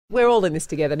We're all in this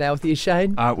together now with you,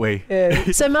 Shane. Aren't we?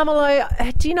 Yeah. So, Mama Lo,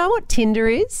 do you know what Tinder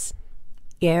is?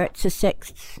 Yeah, it's a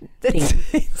sex thing.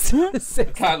 It's a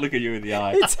sex. Can't look at you in the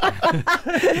eye. It's a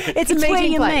It's where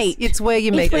meeting you place. meet. It's where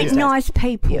you meet. It's these with days. nice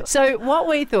people. So what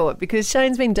we thought, because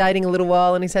Shane's been dating a little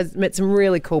while and he's met some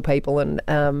really cool people and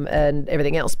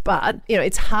everything else, but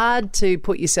it's hard to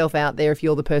put yourself out there if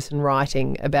you're the person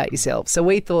writing about yourself. So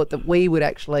we thought that we would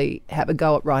actually have a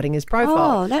go at writing his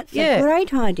profile. Oh, that's a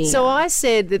great idea. So I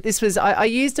said that this was. I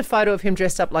used a photo of him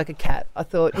dressed up like a cat. I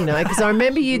thought, because I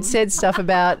remember you'd said stuff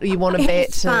about you want to bet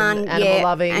It's fun, and animal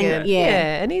loving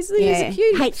and he's a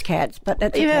cutie. Hates cats, but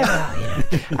that's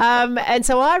okay. And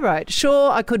so I wrote,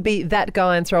 sure, I could be that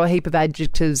guy and throw a heap of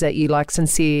adjectives at you like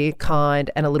sincere, kind,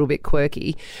 and a little bit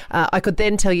quirky. I could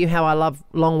then tell you how I love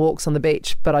long walks on the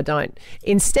beach, but I don't.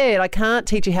 Instead, I can't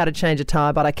teach you how to change a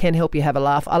tire, but I can help you have a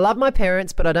laugh. I love my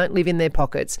parents, but I don't live in their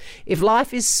pockets. If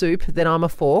life is soup, then I'm a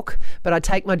fork, but I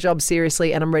take my job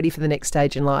seriously and I'm ready for the next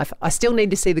stage in life. I still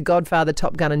need to see The Godfather,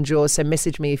 Top Gun and Jaws, so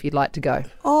message me if you'd like to go.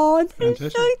 Oh, that's so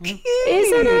cute.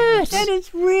 Isn't it? That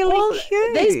is really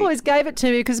cute. These boys gave it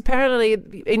to me because apparently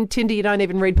in Tinder you don't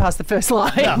even read past the first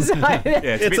line. No. So,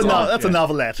 That's a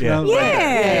novelette.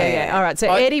 yeah. All right,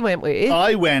 so Eddie went with...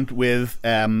 I went with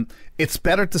it's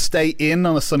better to stay in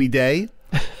on a sunny day.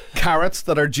 Carrots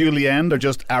that are julienne are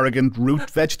just arrogant root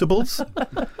vegetables.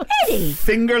 Eddie.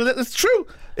 It's true.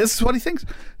 It's what he thinks.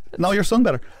 Now you're sung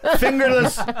better.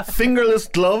 Fingerless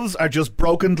gloves are just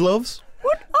broken gloves.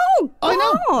 What? Oh, I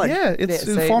know. God. Yeah, it's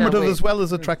Yeah, so informative no, as well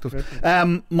as attractive.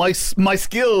 My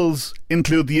skills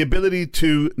include the ability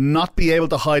to not be able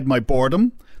to hide my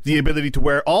boredom, the ability to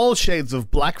wear all shades of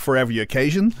black for every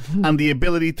occasion, and the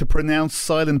ability to pronounce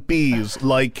silent B's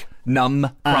like Numb,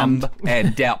 crumb,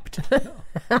 and doubt.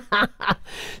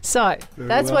 So,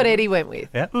 that's what Eddie went with.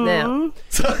 Yeah. Now,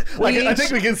 So, I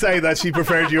think we can say that she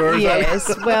preferred yours. yes,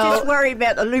 well... Just worry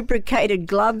about the lubricated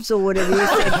gloves or whatever you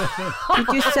said. Did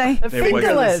you say?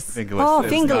 Fingerless. Oh,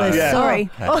 fingerless. Yeah. Sorry.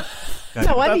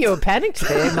 No wonder you were panicked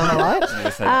there, Mama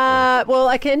Lo. Well,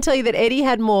 I can tell you that Eddie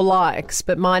had more likes,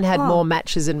 but mine had more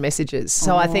matches and messages.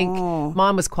 So I think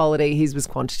mine was quality, his was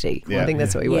quantity. I think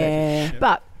that's what we were. Yeah.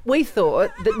 But we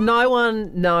thought that no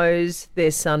one knows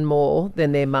their son more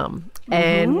than their mum.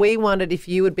 And we wondered if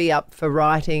you would be up for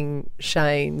writing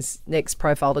Shane's next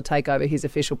profile to take over his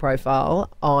official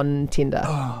profile on Tinder.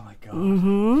 Oh, my God.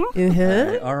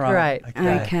 All right.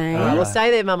 Great. Okay. All right, we'll stay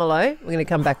there, Mama Lo. We're going to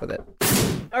come back with it.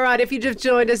 All right, if you just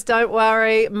joined us, don't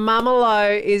worry. Mama Lo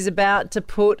is about to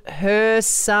put her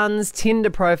son's Tinder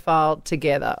profile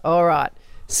together. All right.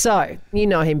 So, you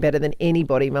know him better than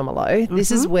anybody, Mama Lo.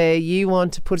 This is where you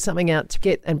want to put something out to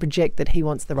get and project that he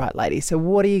wants the right lady. So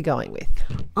what are you going with?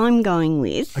 I'm going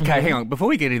with. Okay, hang on. Before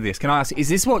we get into this, can I ask, is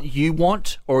this what you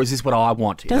want or is this what I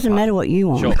want? Doesn't matter what you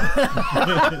want. Sure.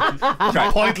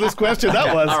 Pointless question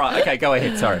that was. All right, okay, go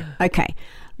ahead. Sorry. Okay.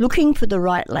 Looking for the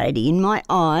right lady. In my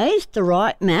eyes, the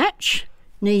right match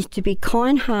needs to be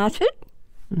kind-hearted,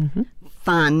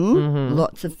 fun,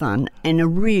 lots of fun,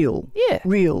 and real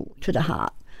to the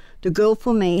heart. The girl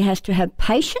for me has to have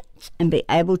patience and be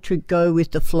able to go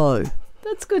with the flow.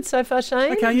 That's good so far,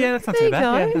 Shane. Okay, yeah, that's not There too you bad.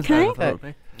 go. Yeah, that's not Okay. what I thought it would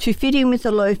be. To fit in with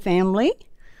the Lowe family,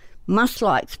 must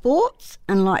like sports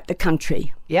and like the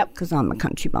country. Yep. Because I'm a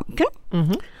country bumpkin.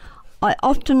 I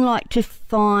often like to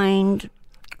find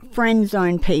friend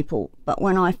zone people, but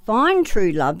when I find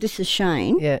true love, this is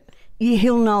Shane, Yeah.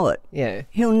 he'll know it. Yeah.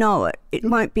 He'll know it. It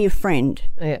won't be a friend.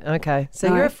 Yeah. Okay. So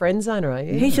No. you're a friend zoner, are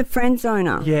you? He's a friend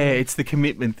zoner. Yeah, it's the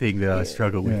commitment thing that I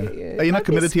struggle with. Are you not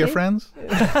committed to your friends?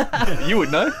 You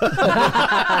would know.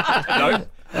 No.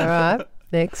 All right.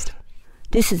 Next.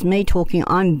 This is me talking.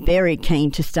 I'm very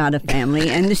keen to start a family,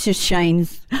 and this is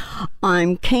Shane's.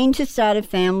 I'm keen to start a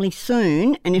family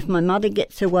soon, and if my mother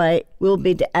gets away, we'll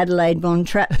be the Adelaide Von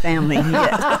Trapp family.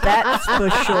 Yes, that's for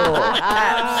sure.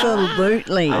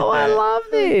 Absolutely. Oh, I love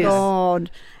this.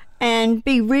 God. And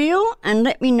be real and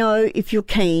let me know if you're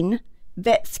keen.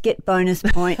 Vets get bonus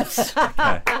points.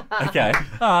 Okay.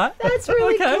 All right. That's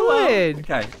really good.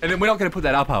 Okay. And then we're not going to put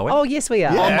that up, are we? Oh, yes, we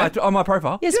are. On my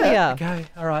profile? Yes, we are. Okay.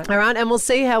 All right. All right, and we'll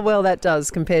see how well that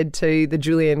does compared to the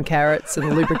julienne carrots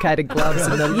and the lubricated gloves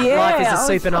and the life is a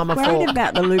soup and I'm a I was fork. worried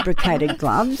about the lubricated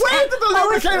gloves. Where did the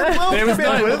lubricated gloves There was fit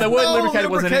no- with? the word No lubricated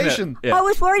wasn't in it. lubrication. Yeah. I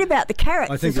was worried about the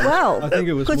carrots as well. I think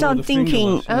it was because more I'm the finger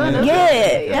thinking, ones.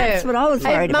 that's what I was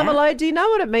Hey, worried Mama about. Lo, do you know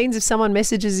what it means if someone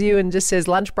messages you and just says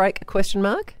lunch break, ?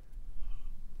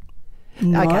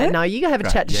 No. Okay, no, you have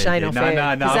a chat to Shane off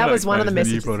air. No, 'cause that was one of the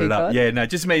messages you brought he it up. got. Yeah, no, it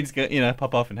just means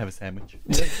pop off and have a sandwich.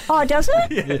 Oh, does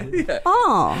it? Yeah.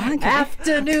 Oh, okay.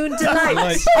 Afternoon delight.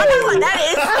 I know what that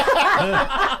is.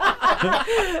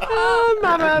 Oh,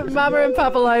 Mama and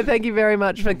Papa Lo, thank you very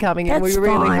much for coming in. That's We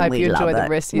really fine. hope We you enjoy love the it.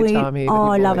 rest of your time here. Oh,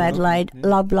 I with love Boy. Adelaide.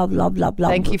 Love, love, love, love,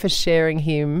 love. Thank you for sharing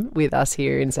him with us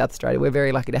here in South Australia. We're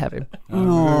very lucky to have him.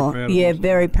 Oh, Very proud of yeah, him.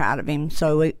 very proud of him.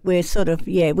 So we're sort of,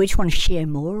 we just want to share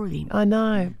more of him. I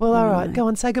know. Well, all right. Go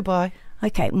on, say goodbye.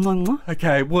 Okay. Mwah, mwah.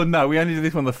 Okay, well, no, we only do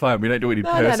this on the phone. We don't do it in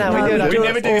No, person. we do it we on-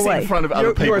 never do this in always. front of other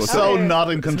people. You are so not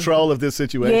in control of this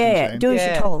situation, Yeah, Shane. do as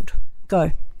Yeah. you're told.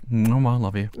 Go. Oh, I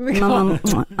love you. Mwah, mwah,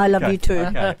 mwah. I love you too.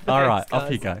 Okay. All right, Thanks,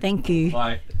 off you guys. go. Thank you.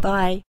 Bye. Bye.